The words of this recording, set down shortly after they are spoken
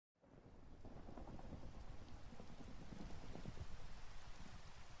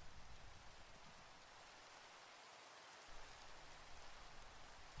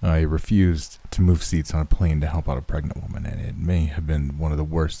I refused to move seats on a plane to help out a pregnant woman, and it may have been one of the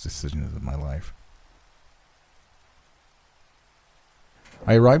worst decisions of my life.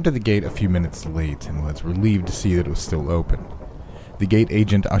 I arrived at the gate a few minutes late and was relieved to see that it was still open. The gate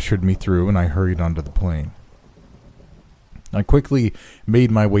agent ushered me through, and I hurried onto the plane. I quickly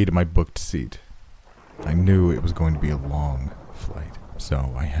made my way to my booked seat. I knew it was going to be a long flight,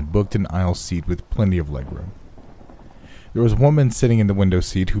 so I had booked an aisle seat with plenty of legroom. There was a woman sitting in the window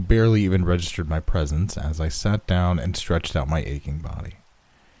seat who barely even registered my presence as I sat down and stretched out my aching body.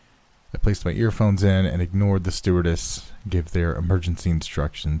 I placed my earphones in and ignored the stewardess give their emergency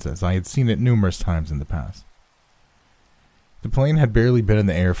instructions, as I had seen it numerous times in the past. The plane had barely been in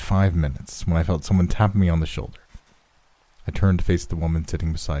the air 5 minutes when I felt someone tap me on the shoulder. I turned to face the woman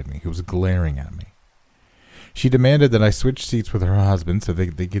sitting beside me, who was glaring at me. She demanded that I switch seats with her husband so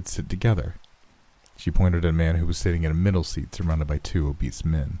they could sit together. She pointed at a man who was sitting in a middle seat surrounded by 2 obese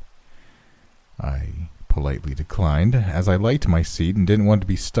men. I politely declined, as I liked my seat and didn't want to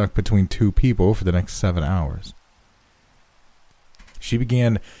be stuck between 2 people for the next 7 hours. She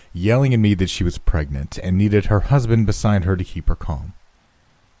began yelling at me that she was pregnant and needed her husband beside her to keep her calm.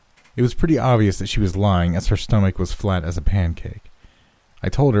 It was pretty obvious that she was lying, as her stomach was flat as a pancake. I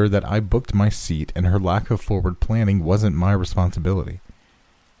told her that I booked my seat and her lack of forward planning wasn't my responsibility.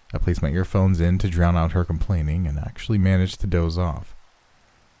 I placed my earphones in to drown out her complaining and actually managed to doze off.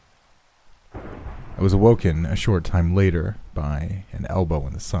 I was awoken a short time later by an elbow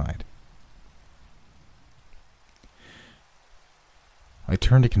in the side. I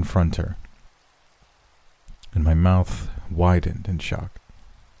turned to confront her, and my mouth widened in shock.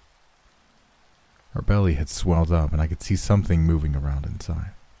 Her belly had swelled up, and I could see something moving around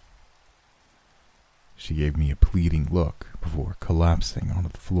inside. She gave me a pleading look before collapsing onto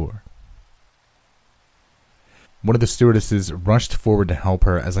the floor. One of the stewardesses rushed forward to help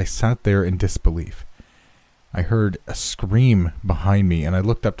her as I sat there in disbelief. I heard a scream behind me, and I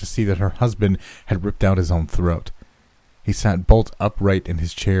looked up to see that her husband had ripped out his own throat. He sat bolt upright in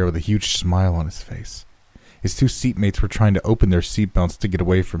his chair with a huge smile on his face. His 2 seatmates were trying to open their seatbelts to get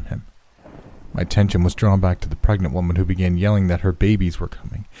away from him. My attention was drawn back to the pregnant woman, who began yelling that her babies were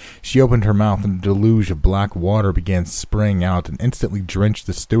coming. She opened her mouth and a deluge of black water began spraying out and instantly drenched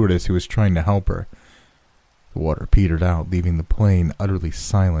the stewardess who was trying to help her. The water petered out, leaving the plane utterly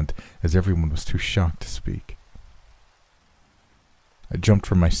silent as everyone was too shocked to speak. I jumped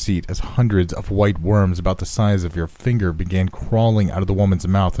from my seat as hundreds of white worms about the size of your finger began crawling out of the woman's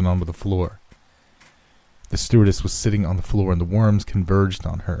mouth and onto the floor. The stewardess was sitting on the floor, and the worms converged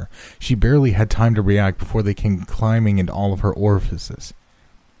on her. She barely had time to react before they came climbing into all of her orifices.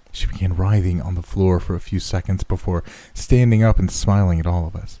 She began writhing on the floor for a few seconds before standing up and smiling at all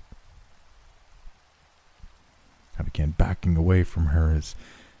of us. I began backing away from her as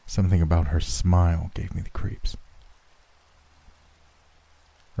something about her smile gave me the creeps.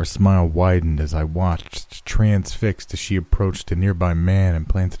 Her smile widened as I watched, transfixed, as she approached a nearby man and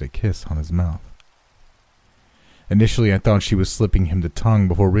planted a kiss on his mouth. Initially, I thought she was slipping him the tongue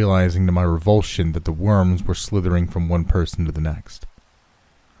before realizing to my revulsion that the worms were slithering from one person to the next.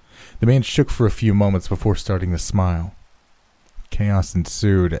 The man shook for a few moments before starting to smile. Chaos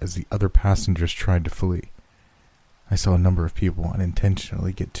ensued as the other passengers tried to flee. I saw a number of people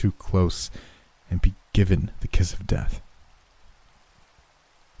unintentionally get too close and be given the kiss of death.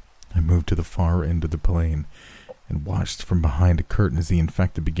 I moved to the far end of the plane and watched from behind a curtain as the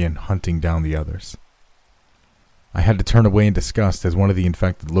infected began hunting down the others. I had to turn away in disgust as one of the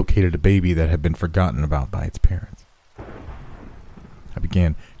infected located a baby that had been forgotten about by its parents. I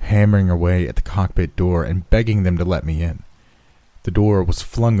began hammering away at the cockpit door and begging them to let me in. The door was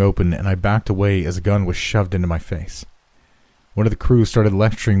flung open and I backed away as a gun was shoved into my face. One of the crew started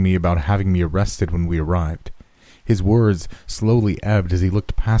lecturing me about having me arrested when we arrived. His words slowly ebbed as he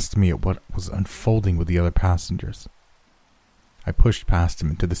looked past me at what was unfolding with the other passengers. I pushed past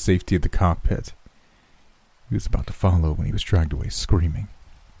him into the safety of the cockpit. He was about to follow when he was dragged away screaming.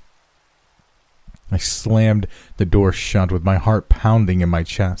 I slammed the door shut with my heart pounding in my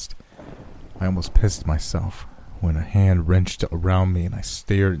chest. I almost pissed myself when a hand wrenched around me and I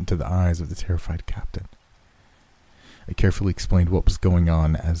stared into the eyes of the terrified captain. I carefully explained what was going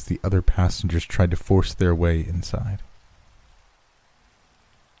on as the other passengers tried to force their way inside.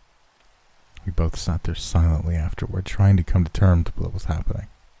 We both sat there silently afterward, trying to come to terms with what was happening.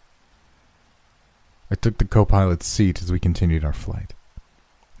 I took the co-pilot's seat as we continued our flight.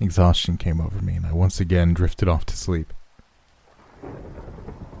 Exhaustion came over me, and I once again drifted off to sleep.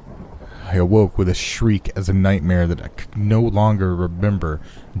 I awoke with a shriek as a nightmare that I could no longer remember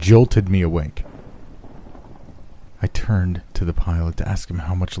jolted me awake. I turned to the pilot to ask him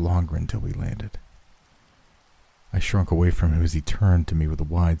how much longer until we landed. I shrunk away from him as he turned to me with a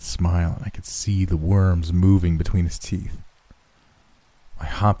wide smile, and I could see the worms moving between his teeth. I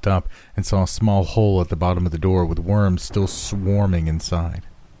hopped up and saw a small hole at the bottom of the door with worms still swarming inside.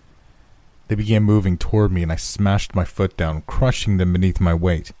 They began moving toward me, and I smashed my foot down, crushing them beneath my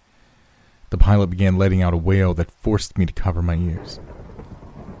weight. The pilot began letting out a wail that forced me to cover my ears.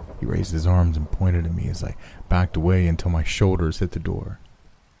 He raised his arms and pointed at me as I backed away until my shoulders hit the door.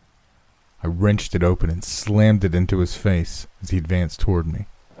 I wrenched it open and slammed it into his face as he advanced toward me.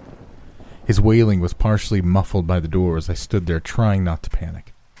 His wailing was partially muffled by the door as I stood there trying not to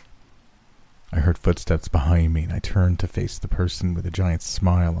panic. I heard footsteps behind me, and I turned to face the person with a giant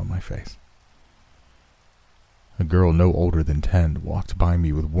smile on my face. A girl no older than 10 walked by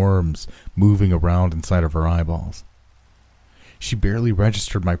me with worms moving around inside of her eyeballs. She barely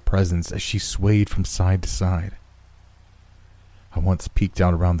registered my presence as she swayed from side to side. I once peeked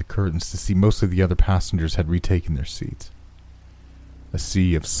out around the curtains to see most of the other passengers had retaken their seats. A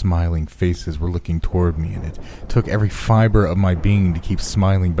sea of smiling faces were looking toward me, and it took every fiber of my being to keep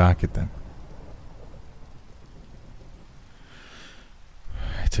smiling back at them.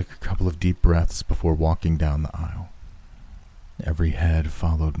 I took a couple of deep breaths before walking down the aisle. Every head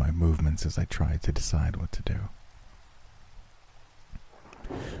followed my movements as I tried to decide what to do.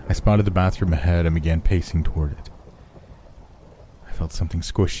 I spotted the bathroom ahead and began pacing toward it. I felt something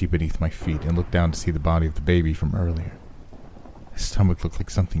squishy beneath my feet and looked down to see the body of the baby from earlier. His stomach looked like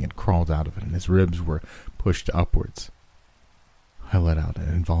something had crawled out of it, and his ribs were pushed upwards. I let out an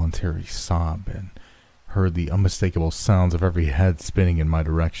involuntary sob and heard the unmistakable sounds of every head spinning in my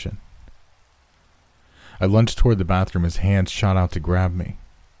direction. I lunged toward the bathroom as hands shot out to grab me.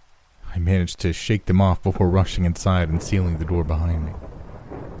 I managed to shake them off before rushing inside and sealing the door behind me.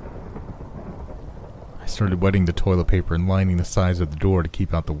 I started wetting the toilet paper and lining the sides of the door to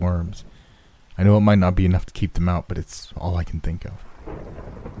keep out the worms. I know it might not be enough to keep them out, but it's all I can think of.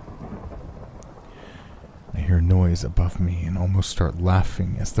 I hear a noise above me and almost start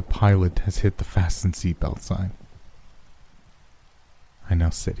laughing as the pilot has hit the fasten seatbelt sign. I now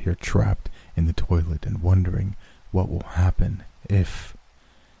sit here trapped in the toilet and wondering what will happen if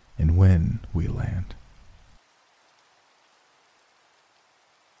and when we land.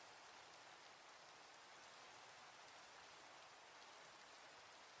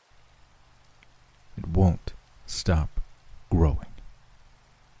 It won't stop growing.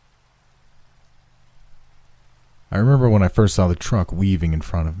 I remember when I first saw the truck weaving in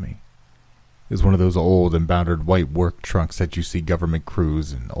front of me. It was one of those old and battered white work trucks that you see government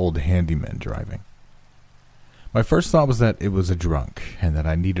crews and old handymen driving. My first thought was that it was a drunk and that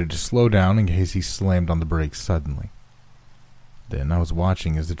I needed to slow down in case he slammed on the brakes suddenly. Then I was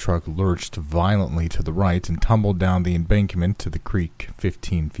watching as the truck lurched violently to the right and tumbled down the embankment to the creek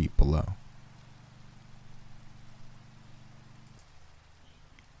 15 feet below.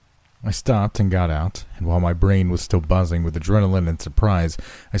 I stopped and got out, and while my brain was still buzzing with adrenaline and surprise,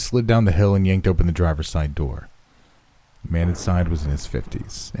 I slid down the hill and yanked open the driver's side door. The man inside was in his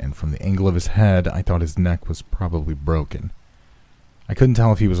 50s, and from the angle of his head, I thought his neck was probably broken. I couldn't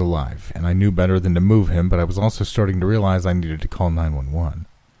tell if he was alive, and I knew better than to move him, but I was also starting to realize I needed to call 911.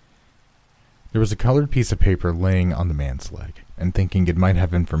 There was a colored piece of paper laying on the man's leg, and thinking it might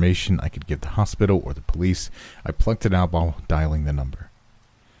have information I could give the hospital or the police, I plucked it out while dialing the number.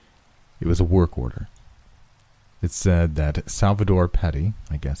 It was a work order. It said that Salvador Petty,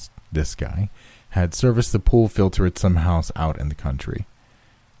 I guess this guy, had serviced the pool filter at some house out in the country.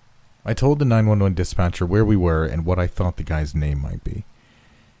 I told the 911 dispatcher where we were and what I thought the guy's name might be.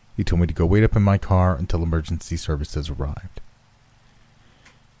 He told me to go wait up in my car until emergency services arrived.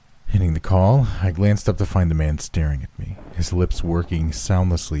 Hitting the call, I glanced up to find the man staring at me, his lips working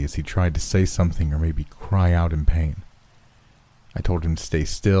soundlessly as he tried to say something or maybe cry out in pain. I told him to stay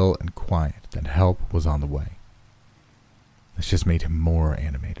still and quiet, that help was on the way. This just made him more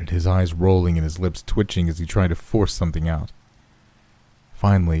animated, his eyes rolling and his lips twitching as he tried to force something out.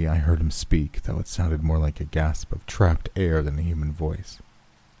 Finally, I heard him speak, though it sounded more like a gasp of trapped air than a human voice.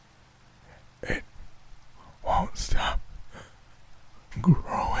 It won't stop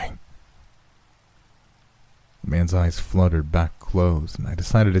growing. The man's eyes fluttered back closed, and I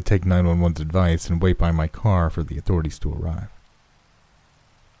decided to take 911's advice and wait by my car for the authorities to arrive.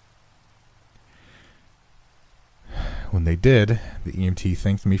 When they did, the EMT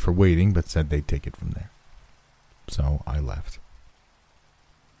thanked me for waiting, but said they'd take it from there. So I left.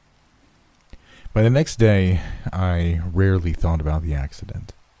 By the next day, I rarely thought about the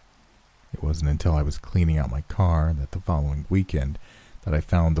accident. It wasn't until I was cleaning out my car that the following weekend that I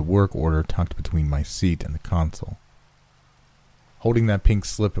found the work order tucked between my seat and the console. Holding that pink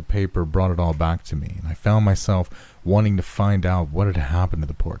slip of paper brought it all back to me, and I found myself wanting to find out what had happened to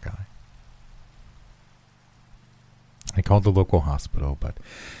the poor guy. I called the local hospital, but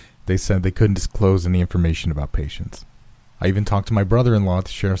they said they couldn't disclose any information about patients. I even talked to my brother-in-law at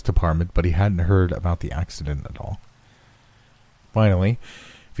the sheriff's department, but he hadn't heard about the accident at all. Finally,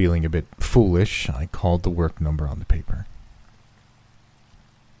 feeling a bit foolish, I called the work number on the paper.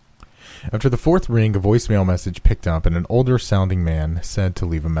 After the fourth ring, a voicemail message picked up, and an older-sounding man said to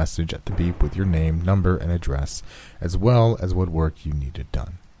leave a message at the beep with your name, number, and address, as well as what work you needed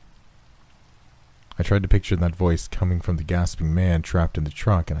done. I tried to picture that voice coming from the gasping man trapped in the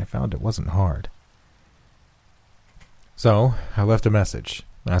truck, and I found it wasn't hard. So, I left a message,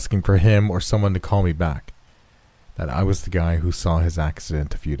 asking for him or someone to call me back. That I was the guy who saw his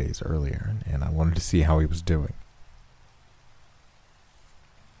accident a few days earlier, and I wanted to see how he was doing.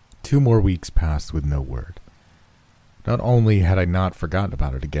 2 more weeks passed with no word. Not only had I not forgotten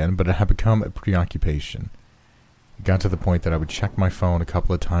about it again, but it had become a preoccupation. It got to the point that I would check my phone a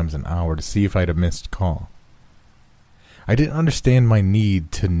couple of times an hour to see if I had a missed call. I didn't understand my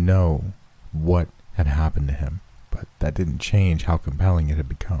need to know what had happened to him, but that didn't change how compelling it had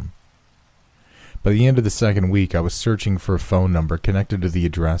become. By the end of the 2nd week, I was searching for a phone number connected to the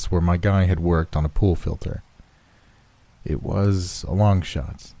address where my guy had worked on a pool filter. It was a long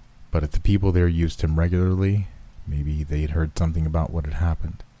shot, but if the people there used him regularly, maybe they had heard something about what had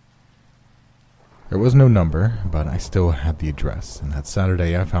happened. There was no number, but I still had the address, and that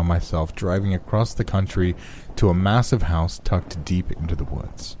Saturday I found myself driving across the country to a massive house tucked deep into the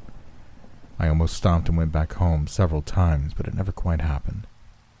woods. I almost stopped and went back home several times, but it never quite happened.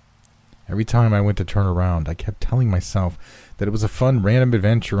 Every time I went to turn around, I kept telling myself that it was a fun random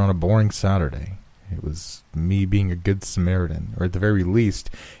adventure on a boring Saturday. It was me being a good Samaritan, or at the very least,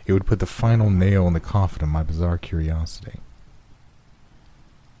 it would put the final nail in the coffin of my bizarre curiosity.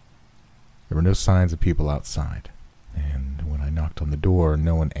 There were no signs of people outside, and when I knocked on the door,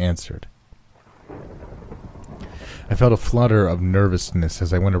 no one answered. I felt a flutter of nervousness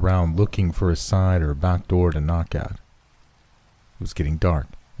as I went around looking for a side or a back door to knock at. It was getting dark,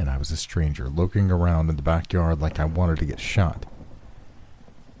 and I was a stranger lurking around in the backyard like I wanted to get shot.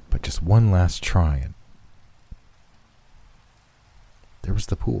 But just one last try, and there was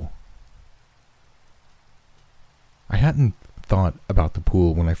the pool. I hadn't thought about the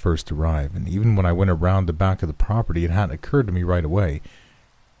pool when I first arrived, and even when I went around the back of the property, it hadn't occurred to me right away.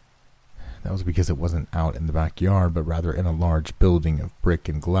 That was because it wasn't out in the backyard, but rather in a large building of brick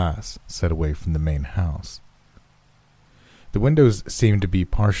and glass, set away from the main house. The windows seemed to be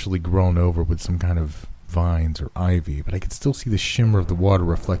partially grown over with some kind of vines or ivy, but I could still see the shimmer of the water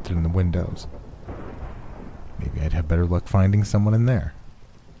reflected in the windows. Maybe I'd have better luck finding someone in there.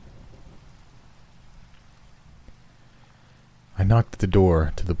 I knocked at the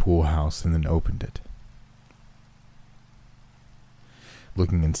door to the pool house and then opened it.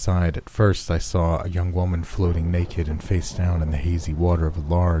 Looking inside, at first I saw a young woman floating naked and face down in the hazy water of a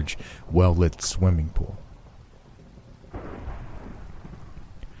large, well-lit swimming pool.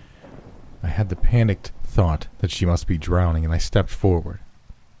 I had the panicked thought that she must be drowning, and I stepped forward.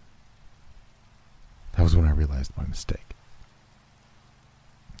 That was when I realized my mistake.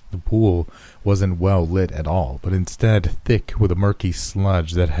 The pool wasn't well lit at all, but instead thick with a murky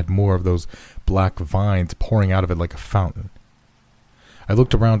sludge that had more of those black vines pouring out of it like a fountain. I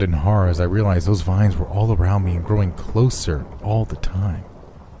looked around in horror as I realized those vines were all around me and growing closer all the time.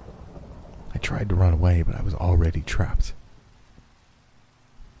 I tried to run away, but I was already trapped.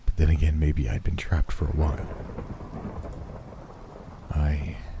 But then again, maybe I'd been trapped for a while.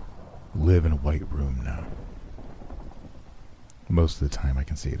 I live in a white room now. Most of the time I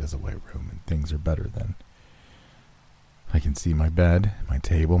can see it as a white room, and things are better then. I can see my bed, my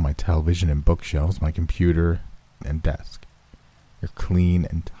table, my television and bookshelves, my computer and desk. They're clean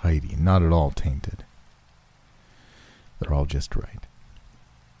and tidy, not at all tainted. They're all just right.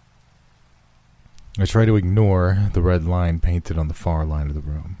 I try to ignore the red line painted on the far line of the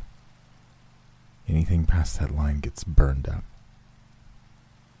room. Anything past that line gets burned up.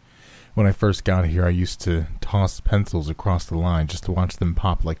 When I first got here, I used to toss pencils across the line just to watch them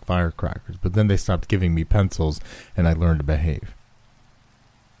pop like firecrackers, but then they stopped giving me pencils and I learned to behave.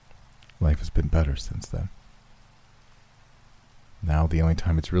 Life has been better since then. Now the only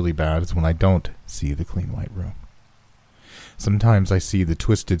time it's really bad is when I don't see the clean white room. Sometimes I see the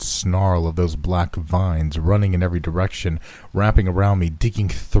twisted snarl of those black vines running in every direction, wrapping around me, digging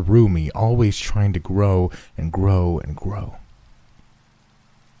through me, always trying to grow and grow and grow.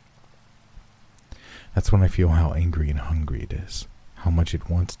 That's when I feel how angry and hungry it is, how much it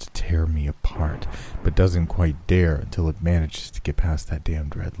wants to tear me apart, but doesn't quite dare until it manages to get past that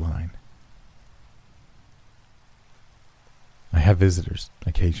damned red line. I have visitors,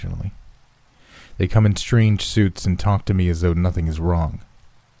 occasionally. They come in strange suits and talk to me as though nothing is wrong.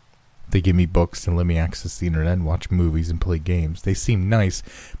 They give me books and let me access the internet and watch movies and play games. They seem nice,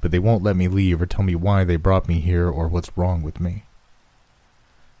 but they won't let me leave or tell me why they brought me here or what's wrong with me.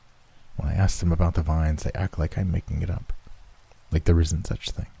 When I ask them about the vines, they act like I'm making it up, like there isn't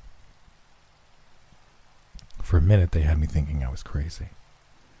such thing. For a minute, they had me thinking I was crazy.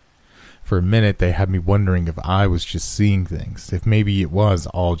 For a minute, they had me wondering if I was just seeing things, if maybe it was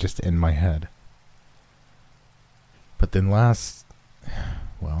all just in my head. But then I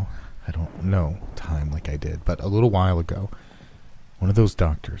don't know time like I did, but a little while ago, one of those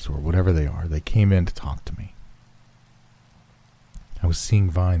doctors, or whatever they are, they came in to talk to me. I was seeing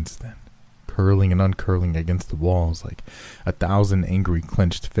vines then, curling and uncurling against the walls like 1,000 angry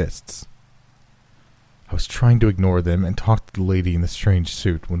clenched fists. I was trying to ignore them and talk to the lady in the strange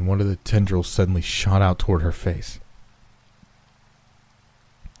suit when one of the tendrils suddenly shot out toward her face.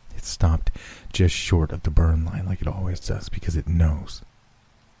 It stopped just short of the burn line like it always does because it knows.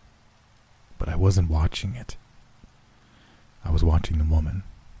 But I wasn't watching it. I was watching the woman.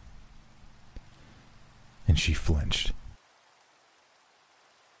 And she flinched.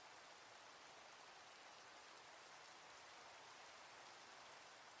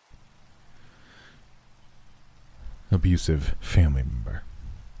 Abusive family member.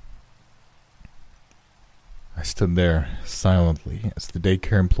 I stood there silently as the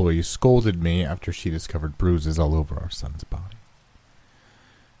daycare employee scolded me after she discovered bruises all over our son's body.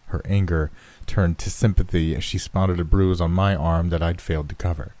 Her anger turned to sympathy as she spotted a bruise on my arm that I'd failed to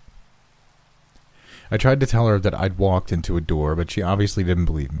cover. I tried to tell her that I'd walked into a door, but she obviously didn't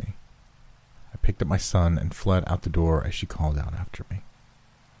believe me. I picked up my son and fled out the door as she called out after me.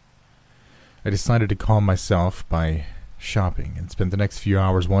 I decided to calm myself by shopping and spent the next few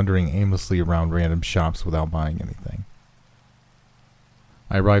hours wandering aimlessly around random shops without buying anything.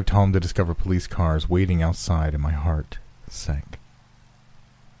 I arrived home to discover police cars waiting outside and my heart sank.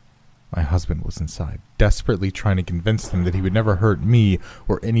 My husband was inside, desperately trying to convince them that he would never hurt me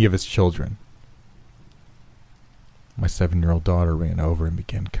or any of his children. My 7-year-old daughter ran over and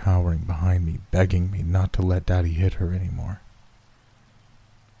began cowering behind me, begging me not to let Daddy hit her anymore.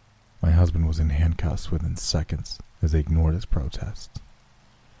 My husband was in handcuffs within seconds as they ignored his protests.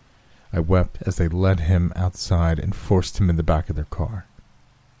 I wept as they led him outside and forced him in the back of their car.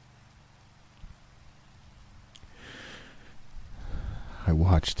 I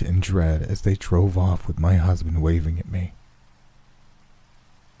watched in dread as they drove off with my husband waving at me.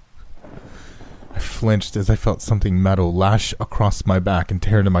 I flinched as I felt something metal lash across my back and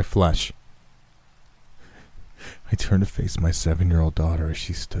tear into my flesh. I turned to face my 7-year-old daughter as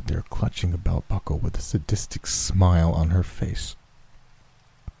she stood there clutching a belt buckle with a sadistic smile on her face.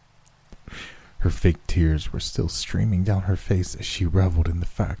 Her fake tears were still streaming down her face as she reveled in the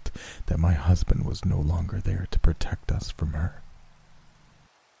fact that my husband was no longer there to protect us from her.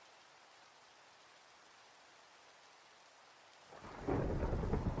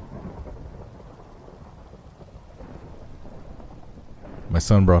 My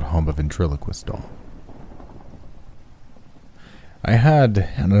son brought home a ventriloquist doll. I had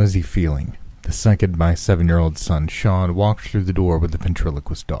an uneasy feeling the second my 7-year-old son, Sean, walked through the door with the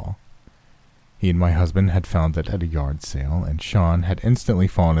ventriloquist doll. He and my husband had found it at a yard sale, and Sean had instantly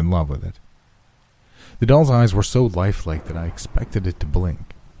fallen in love with it. The doll's eyes were so lifelike that I expected it to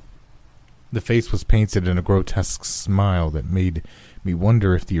blink. The face was painted in a grotesque smile that made me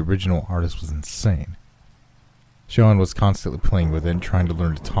wonder if the original artist was insane. Sean was constantly playing with it and trying to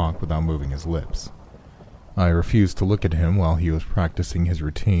learn to talk without moving his lips. I refused to look at him while he was practicing his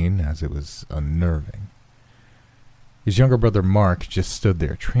routine, as it was unnerving. His younger brother Mark just stood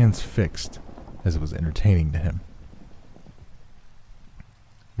there, transfixed, as it was entertaining to him.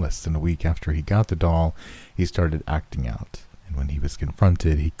 Less than a week after he got the doll, he started acting out, and when he was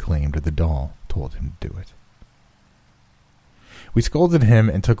confronted, he claimed the doll told him to do it. We scolded him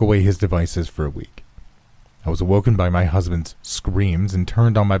and took away his devices for a week. I was awoken by my husband's screams and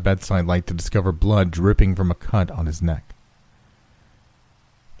turned on my bedside light to discover blood dripping from a cut on his neck.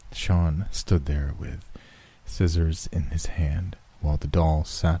 Sean stood there with scissors in his hand while the doll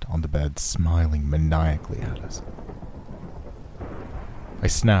sat on the bed smiling maniacally at us. I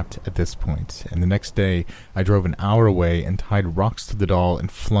snapped at this point, and the next day I drove an hour away and tied rocks to the doll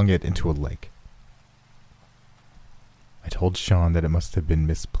and flung it into a lake. I told Sean that it must have been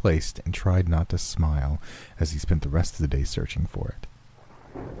misplaced and tried not to smile as he spent the rest of the day searching for it.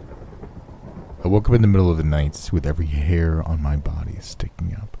 I woke up in the middle of the night with every hair on my body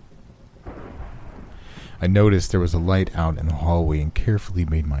sticking up. I noticed there was a light out in the hallway and carefully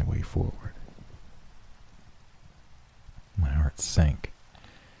made my way forward. My heart sank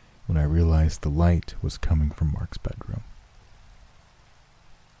when I realized the light was coming from Mark's bedroom.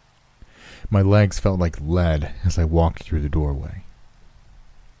 My legs felt like lead as I walked through the doorway.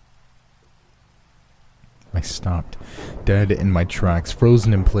 I stopped, dead in my tracks,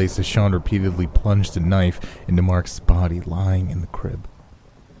 frozen in place as Sean repeatedly plunged a knife into Mark's body lying in the crib.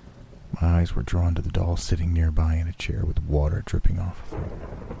 My eyes were drawn to the doll sitting nearby in a chair with water dripping off of him.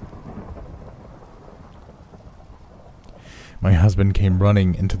 My husband came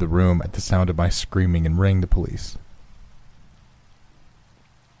running into the room at the sound of my screaming and rang the police.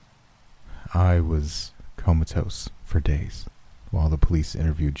 I was comatose for days, while the police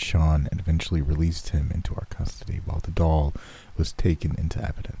interviewed Sean and eventually released him into our custody while the doll was taken into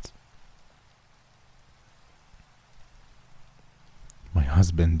evidence. My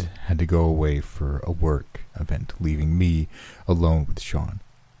husband had to go away for a work event, leaving me alone with Sean.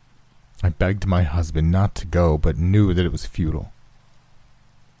 I begged my husband not to go, but knew that it was futile.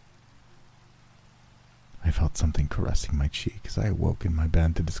 I felt something caressing my cheek as I awoke in my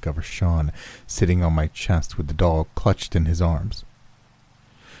bed to discover Sean sitting on my chest with the doll clutched in his arms.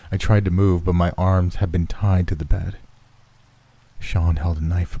 I tried to move, but my arms had been tied to the bed. Sean held a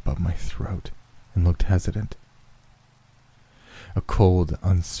knife above my throat and looked hesitant. A cold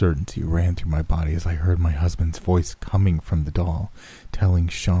uncertainty ran through my body as I heard my husband's voice coming from the doll, telling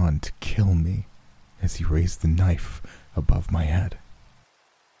Sean to kill me as he raised the knife above my head.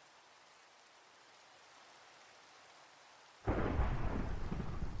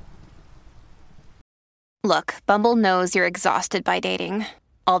 Look, Bumble knows you're exhausted by dating.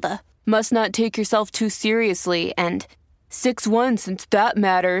 All the, must not take yourself too seriously, and 6'1" since that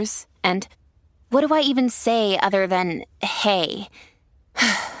matters, and what do I even say other than, hey?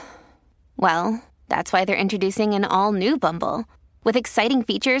 Well, that's why they're introducing an all-new Bumble, with exciting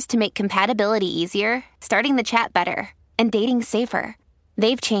features to make compatibility easier, starting the chat better, and dating safer.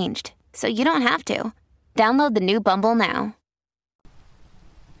 They've changed, so you don't have to. Download the new Bumble now.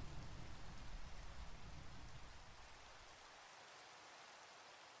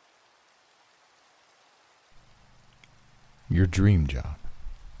 Your dream job.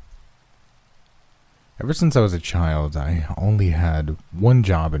 Ever since I was a child, I only had one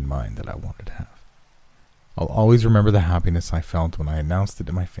job in mind that I wanted to have. I'll always remember the happiness I felt when I announced it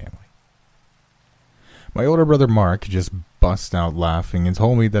to my family. My older brother Mark just bust out laughing and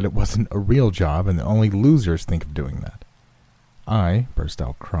told me that it wasn't a real job and that only losers think of doing that. I burst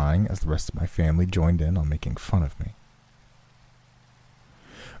out crying as the rest of my family joined in on making fun of me.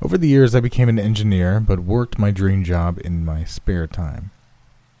 Over the years, I became an engineer, but worked my dream job in my spare time.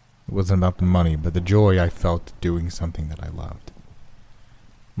 It wasn't about the money, but the joy I felt doing something that I loved.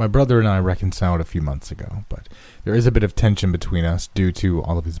 My brother and I reconciled a few months ago, but there is a bit of tension between us due to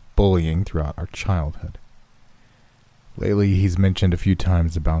all of his bullying throughout our childhood. Lately, he's mentioned a few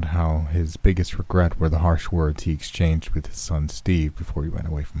times about how his biggest regret were the harsh words he exchanged with his son Steve before he went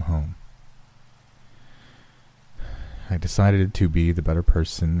away from home. I decided to be the better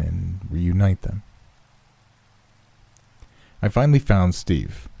person and reunite them. I finally found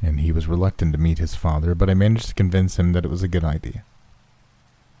Steve, and he was reluctant to meet his father, but I managed to convince him that it was a good idea.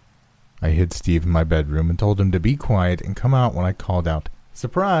 I hid Steve in my bedroom and told him to be quiet and come out when I called out,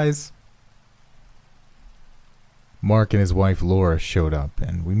 "Surprise!" Mark and his wife Laura showed up,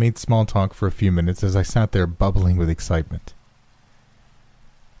 and we made small talk for a few minutes as I sat there bubbling with excitement.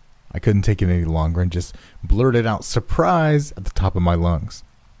 I couldn't take it any longer and just blurted out "surprise" at the top of my lungs.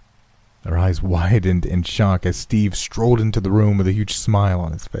 Their eyes widened in shock as Steve strolled into the room with a huge smile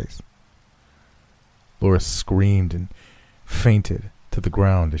on his face. Laura screamed and fainted to the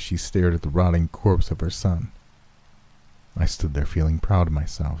ground as she stared at the rotting corpse of her son. I stood there feeling proud of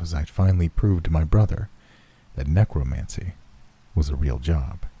myself as I'd finally proved to my brother that necromancy was a real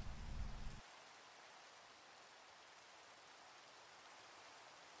job.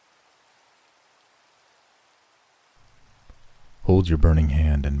 Hold your burning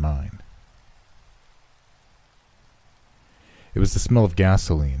hand in mine. It was the smell of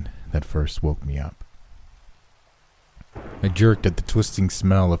gasoline that first woke me up. I jerked at the twisting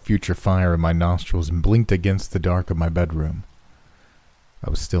smell of future fire in my nostrils and blinked against the dark of my bedroom. I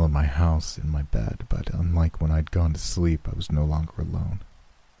was still in my house, in my bed, but unlike when I'd gone to sleep, I was no longer alone.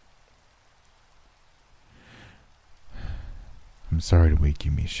 I'm sorry to wake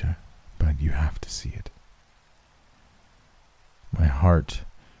you, Misha, but you have to see it. My heart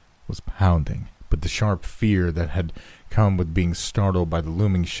was pounding, but the sharp fear that had come with being startled by the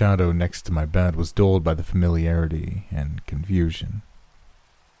looming shadow next to my bed was dulled by the familiarity and confusion.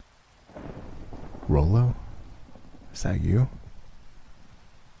 "Rollo? Is that you?"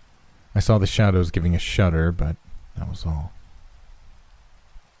 I saw the shadows giving a shudder, but that was all.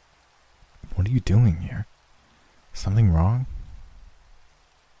 "What are you doing here? Something wrong?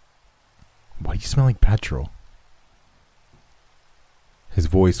 Why do you smell like petrol?" His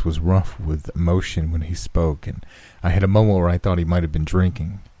voice was rough with emotion when he spoke, and I had a moment where I thought he might have been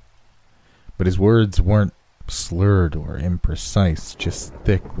drinking. But his words weren't slurred or imprecise, just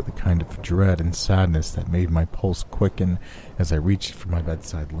thick with a kind of dread and sadness that made my pulse quicken as I reached for my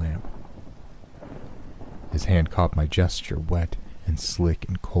bedside lamp. His hand caught my gesture, wet and slick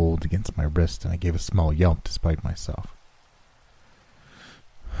and cold, against my wrist, and I gave a small yelp despite myself.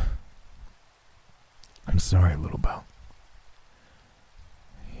 "I'm sorry, little Belle.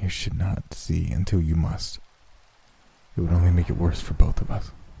 You should not see until you must. It would only make it worse for both of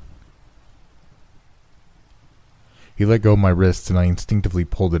us." He let go of my wrist, and I instinctively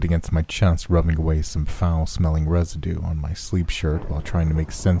pulled it against my chest, rubbing away some foul-smelling residue on my sleep shirt while trying to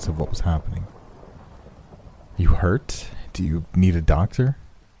make sense of what was happening. "You hurt? Do you need a doctor?"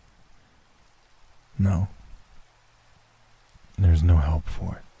 "No. There's no help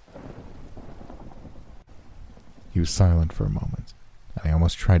for it." He was silent for a moment, and I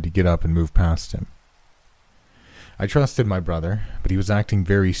almost tried to get up and move past him. I trusted my brother, but he was acting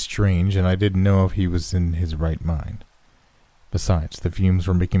very strange, and I didn't know if he was in his right mind. Besides, the fumes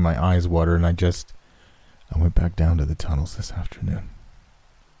were making my eyes water, and I went back down to the tunnels this afternoon.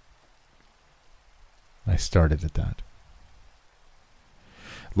 I started at that.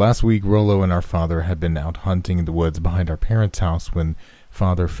 Last week, Rollo and our father had been out hunting in the woods behind our parents' house when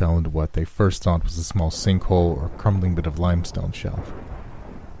Father fell into what they first thought was a small sinkhole or crumbling bit of limestone shelf.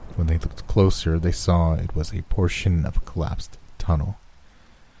 When they looked closer, they saw it was a portion of a collapsed tunnel.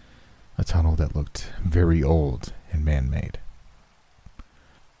 A tunnel that looked very old and man-made.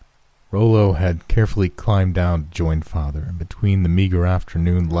 Rollo had carefully climbed down to join Father, and between the meager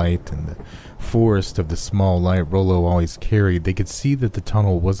afternoon light and the forest of the small light Rollo always carried, they could see that the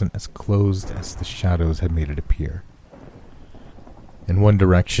tunnel wasn't as closed as the shadows had made it appear. In one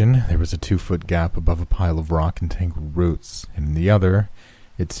direction, there was a 2-foot gap above a pile of rock and tangled roots, and in the other,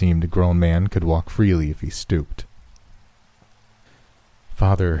 it seemed a grown man could walk freely if he stooped.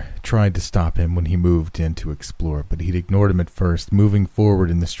 Father tried to stop him when he moved in to explore, but he'd ignored him at first, moving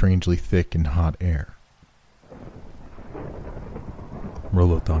forward in the strangely thick and hot air.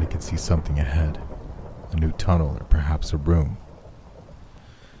 Rollo thought he could see something ahead, a new tunnel or perhaps a room.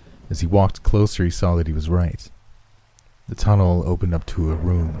 As he walked closer, he saw that he was right. The tunnel opened up to a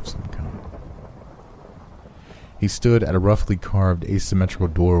room of some kind. He stood at a roughly carved asymmetrical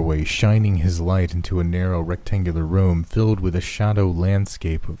doorway, shining his light into a narrow rectangular room filled with a shadow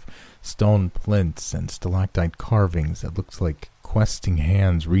landscape of stone plinths and stalactite carvings that looked like questing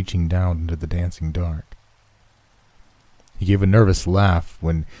hands reaching down into the dancing dark. He gave a nervous laugh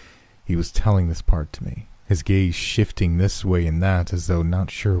when he was telling this part to me, his gaze shifting this way and that as though not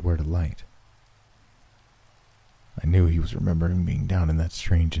sure where to light. I knew he was remembering being down in that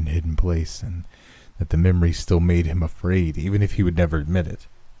strange and hidden place, and that the memory still made him afraid, even if he would never admit it.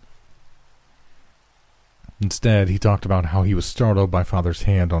 Instead, he talked about how he was startled by Father's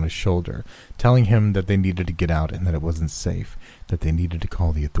hand on his shoulder, telling him that they needed to get out and that it wasn't safe, that they needed to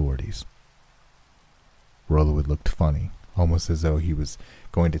call the authorities. Rollo had looked funny, almost as though he was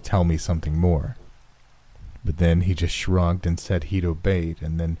going to tell me something more. But then he just shrugged and said he'd obeyed,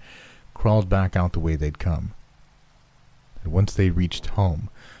 and then crawled back out the way they'd come. And once they reached home,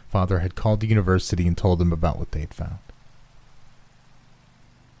 Father had called the university and told them about what they had found.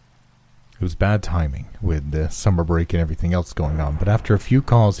 It was bad timing, with the summer break and everything else going on, but after a few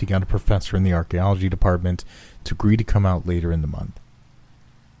calls he got a professor in the archaeology department to agree to come out later in the month.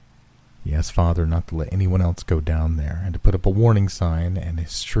 He asked Father not to let anyone else go down there, and to put up a warning sign and a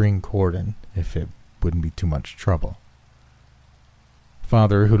string cordon if it wouldn't be too much trouble.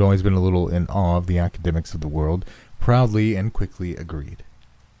 Father, who'd always been a little in awe of the academics of the world, proudly and quickly agreed.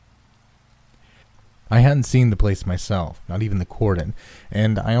 I hadn't seen the place myself, not even the cordon,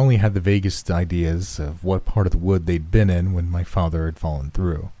 and I only had the vaguest ideas of what part of the wood they'd been in when my father had fallen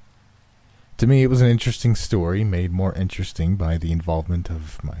through. To me, it was an interesting story, made more interesting by the involvement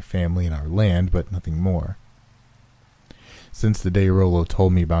of my family and our land, but nothing more. Since the day Rollo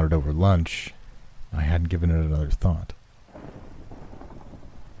told me about it over lunch, I hadn't given it another thought.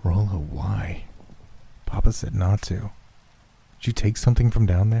 Rollo, why? Papa said not to. Did you take something from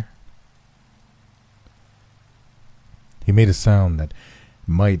down there? He made a sound that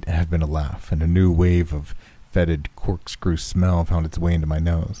might have been a laugh, and a new wave of fetid corkscrew smell found its way into my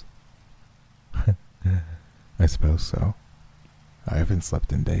nose. I suppose so. I haven't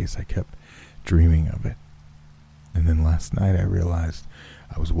slept in days. I kept dreaming of it. And then last night I realized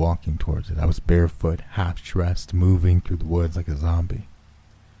I was walking towards it. I was barefoot, half-dressed, moving through the woods like a zombie.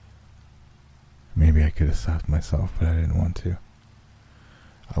 Maybe I could have stopped myself, but I didn't want to.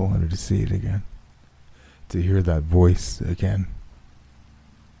 I wanted to see it again. To hear that voice again.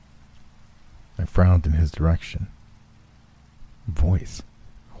 I frowned in his direction. Voice?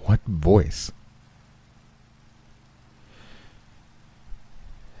 What voice?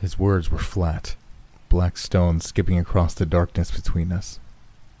 His words were flat, black stones skipping across the darkness between us.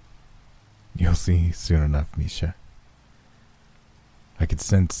 You'll see soon enough, Misha. I could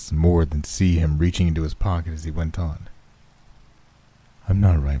sense more than see him reaching into his pocket as he went on. I'm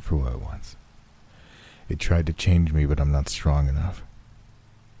not right for what it wants. It tried to change me, but I'm not strong enough.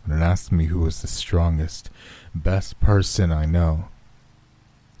 When it asked me who was the strongest, best person I know,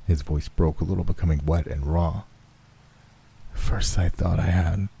 his voice broke a little, becoming wet and raw. First I thought I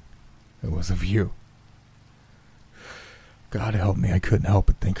had, it was of you. God help me, I couldn't help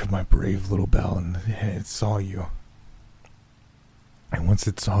but think of my brave little Belle, and it saw you. And once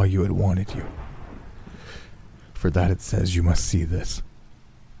it saw you, it wanted you. For that it says you must see this.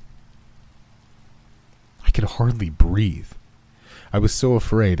 I could hardly breathe. I was so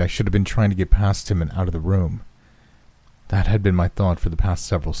afraid. I should have been trying to get past him and out of the room. That had been my thought for the past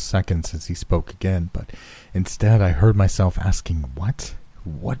several seconds as he spoke again, but instead I heard myself asking, what?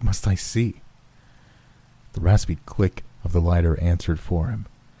 What must I see? The raspy click of the lighter answered for him.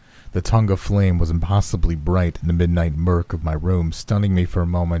 The tongue of flame was impossibly bright in the midnight murk of my room, stunning me for a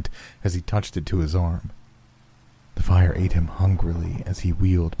moment as he touched it to his arm. The fire ate him hungrily as he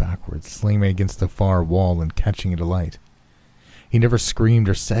wheeled backwards, slamming against the far wall and catching it alight. He never screamed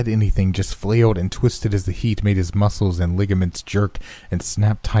or said anything, just flailed and twisted as the heat made his muscles and ligaments jerk and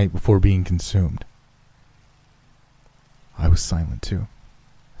snap tight before being consumed. I was silent too,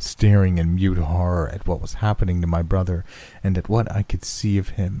 staring in mute horror at what was happening to my brother and at what I could see of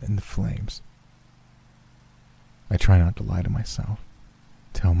him in the flames. I try not to lie to myself,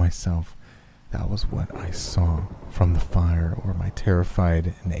 tell myself that was what I saw from the fire or my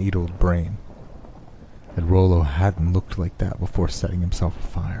terrified and addled brain. That Rollo hadn't looked like that before setting himself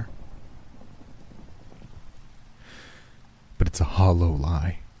afire. But it's a hollow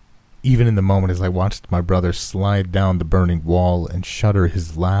lie. Even in the moment as I watched my brother slide down the burning wall and shudder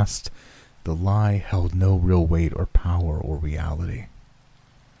his last, the lie held no real weight or power or reality.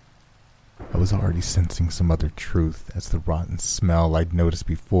 I was already sensing some other truth as the rotten smell I'd noticed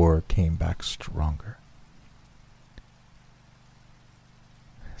before came back stronger.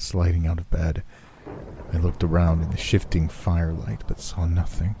 Sliding out of bed, I looked around in the shifting firelight but saw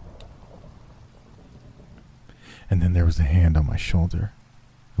nothing. And then there was a hand on my shoulder,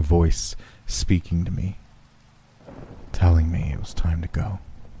 a voice speaking to me, telling me it was time to go.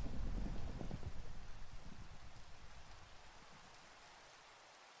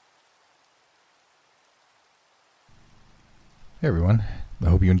 Hey everyone, I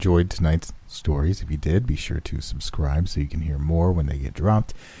hope you enjoyed tonight's stories. If you did, be sure to subscribe so you can hear more when they get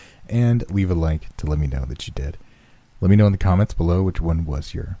dropped, and leave a like to let me know that you did. Let me know in the comments below which one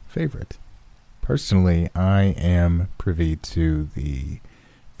was your favorite. Personally, I am privy to the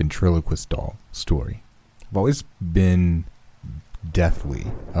ventriloquist doll story. I've always been deathly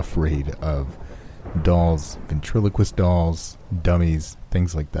afraid of dolls, ventriloquist dolls, dummies,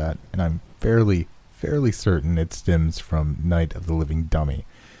 things like that, and I'm fairly certain it stems from Night of the Living Dummy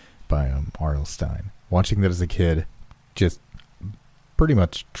by R.L. Stine. Watching that as a kid just pretty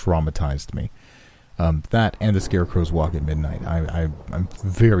much traumatized me. That and the Scarecrow's Walk at Midnight. I'm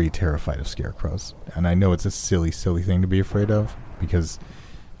very terrified of scarecrows. And I know it's a silly thing to be afraid of, because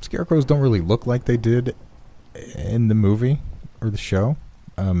scarecrows don't really look like they did in the movie or the show.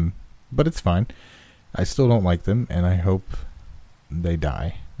 But it's fine. I still don't like them, and I hope they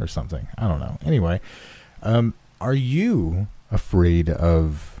die or something. I don't know. Anyway, are you afraid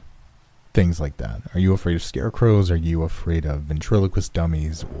of things like that? Are you afraid of scarecrows? Are you afraid of ventriloquist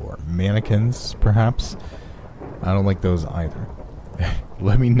dummies or mannequins, perhaps? I don't like those either.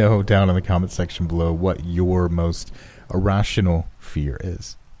 Let me know down in the comment section below what your most irrational fear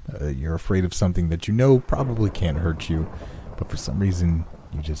is. You're afraid of something that you know probably can't hurt you, but for some reason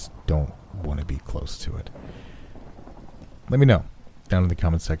you just don't want to be close to it. Let me know down in the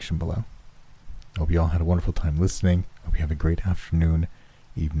comment section below. Hope you all had a wonderful time listening. Hope you have a great afternoon,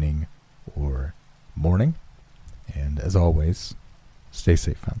 evening, or morning. And as always, stay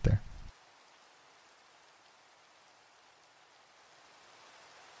safe out there.